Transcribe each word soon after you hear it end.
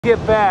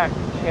Get back,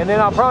 and then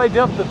I'll probably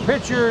dump the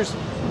pictures.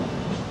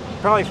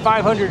 Probably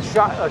 500 a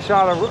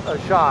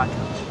shot.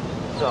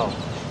 So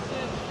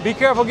be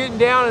careful getting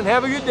down and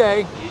have a good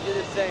day. You do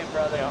the same,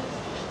 brother.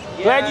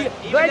 Yeah.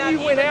 Glad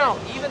you went out.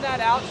 Even that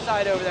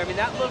outside over there, I mean,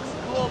 that looks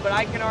cool, but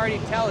I can already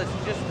tell it's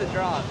just the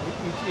drop.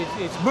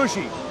 It's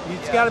mushy.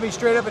 It's got to be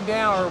straight up and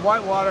down or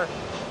white water.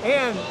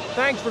 And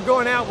thanks for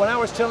going out when I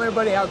was telling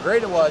everybody how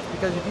great it was,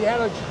 because if you had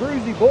a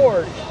cruisy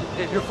board,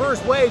 your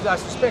first waves, I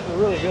suspect, were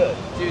really good.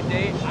 Dude,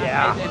 Nate,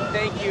 and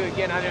thank you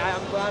again. I mean,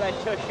 I'm glad I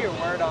took your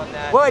word on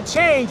that. Well, it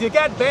changed. It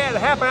got bad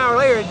half an hour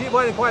later. It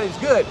wasn't quite as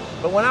good.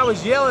 But when I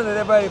was yelling at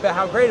everybody about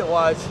how great it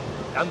was,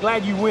 I'm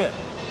glad you went.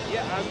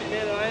 Yeah, I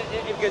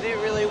mean, because it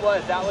really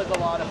was. That was a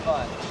lot of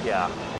fun. Yeah.